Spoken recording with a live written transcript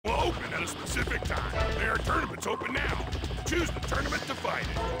Tournament's open now. Choose the tournament to fight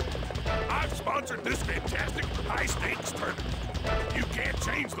in. I've sponsored this fantastic high-stakes tournament. You can't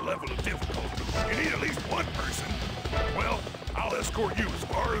change the level of difficulty. You need at least one person. Well, I'll escort you as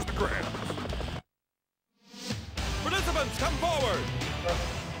far as the grounds. Participants, come forward!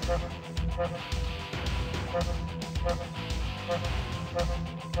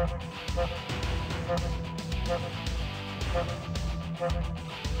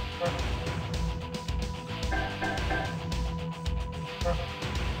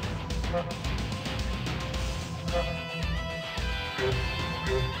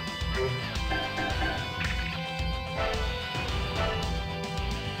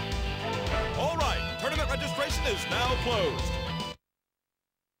 All right, tournament registration is now closed.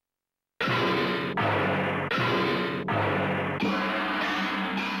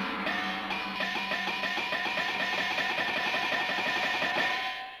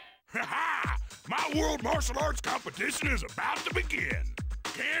 Ha-ha! My World Martial Arts competition is about to begin.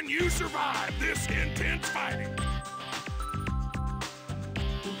 Can you survive this intense fighting?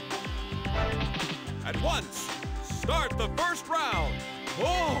 At once, start the first round.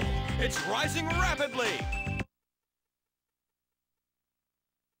 Oh, it's rising rapidly.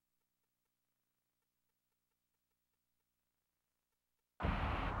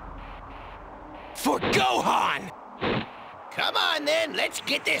 For Gohan! Come on then, let's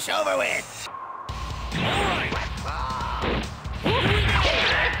get this over with. All right.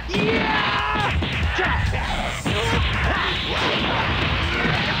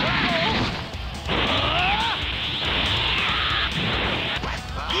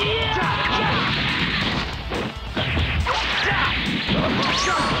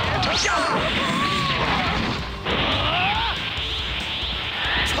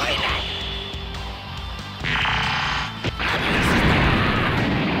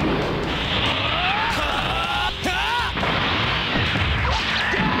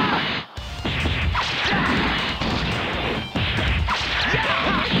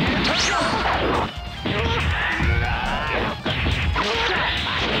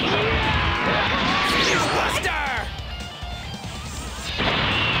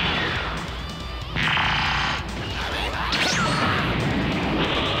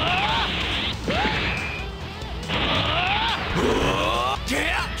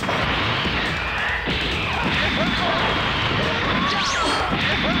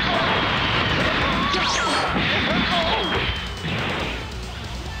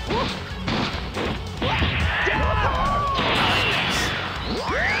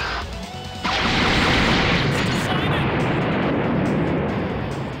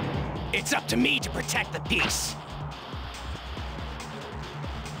 It's up to me to protect the peace.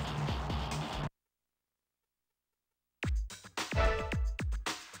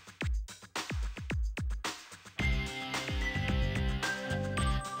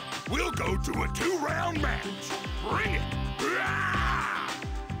 We'll go to a 2-round match. Bring it.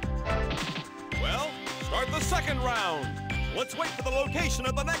 Well, start the second round. Let's wait for the location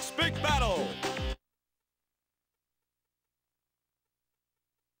of the next big battle.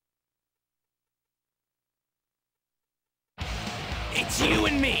 It's you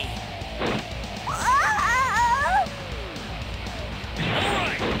and me.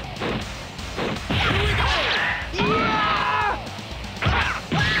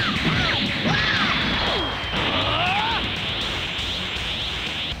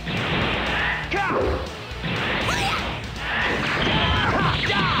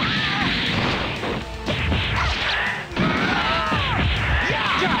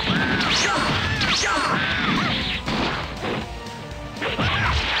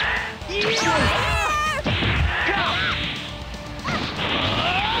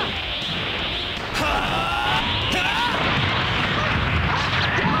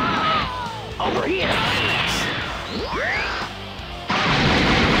 Over here!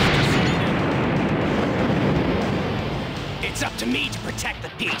 It's up to me to protect the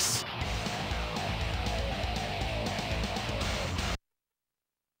peace.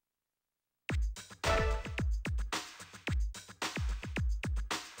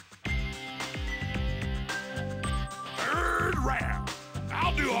 Third round.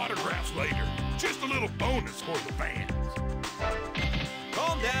 I'll do autographs later. Just a little bonus for the fans.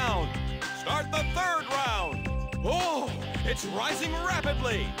 Calm down. Start the third round. Oh, it's rising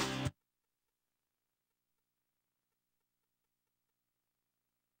rapidly.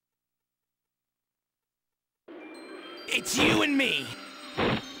 It's you and me.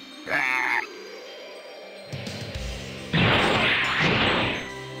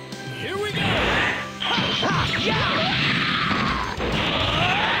 Here we go. Yeah!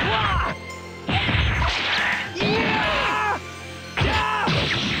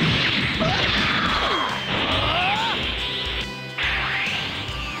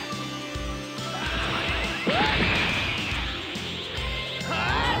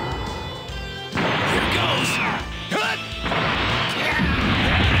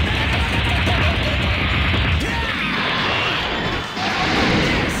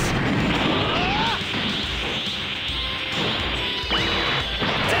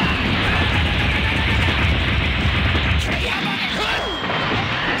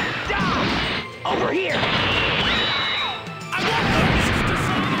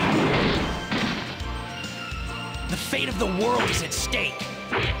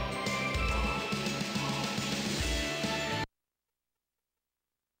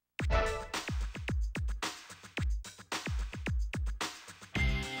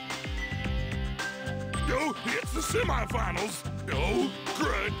 semifinals. Oh,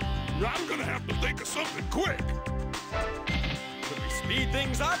 crud. I'm gonna have to think of something quick. Should we speed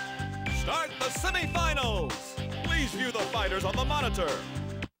things up? Start the semifinals. Please view the fighters on the monitor.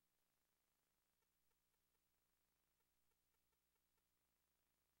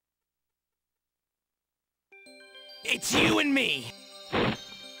 It's you and me.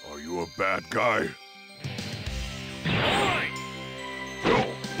 Are you a bad guy? All right. Go.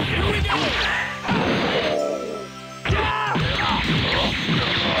 Here we go.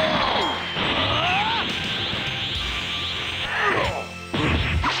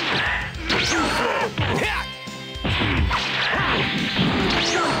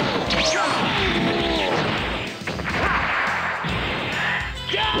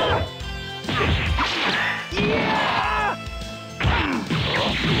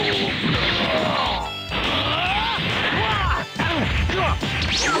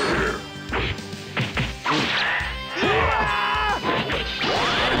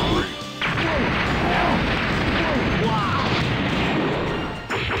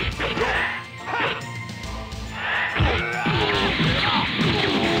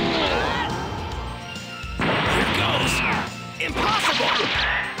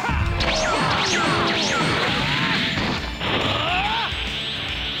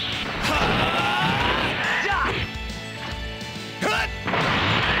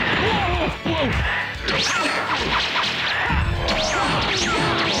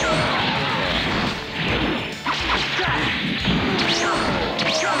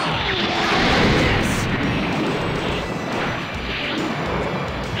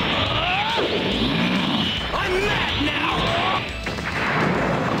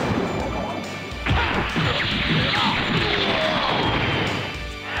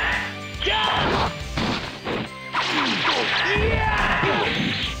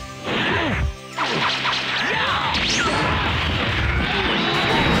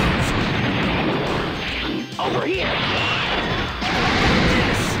 Over here!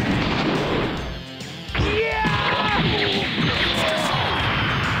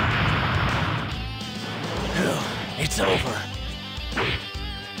 It's over.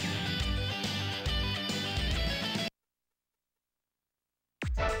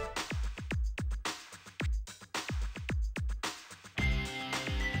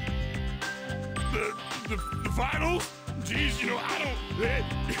 The finals? Jeez, you know, I don't...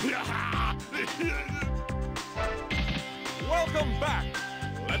 Welcome back.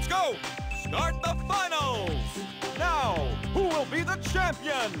 Let's go. Start the finals. Now, who will be the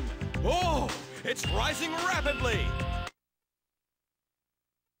champion? Oh, it's rising rapidly.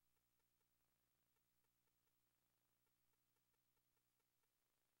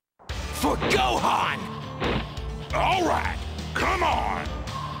 For Gohan! All right, come on.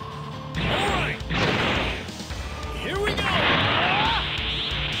 All right. Here we go!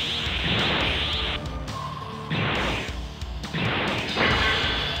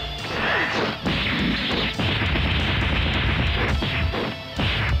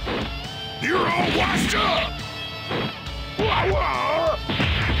 You're all washed up! Wah, wah.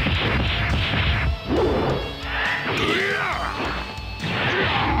 Yeah.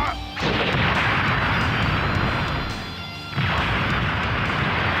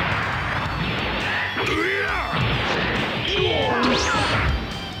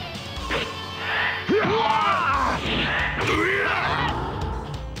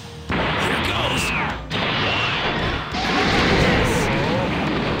 Here goes!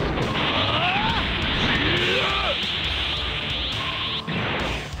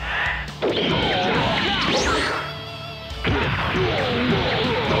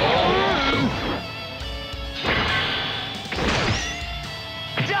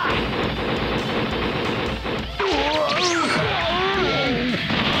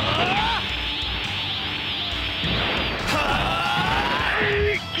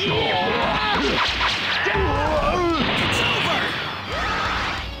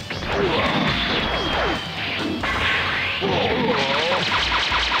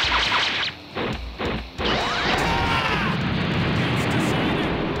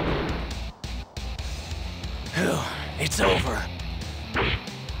 It's over.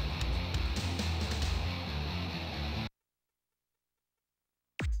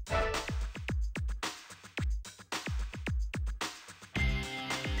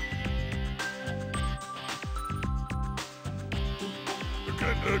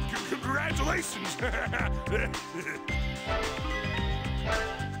 Congratulations!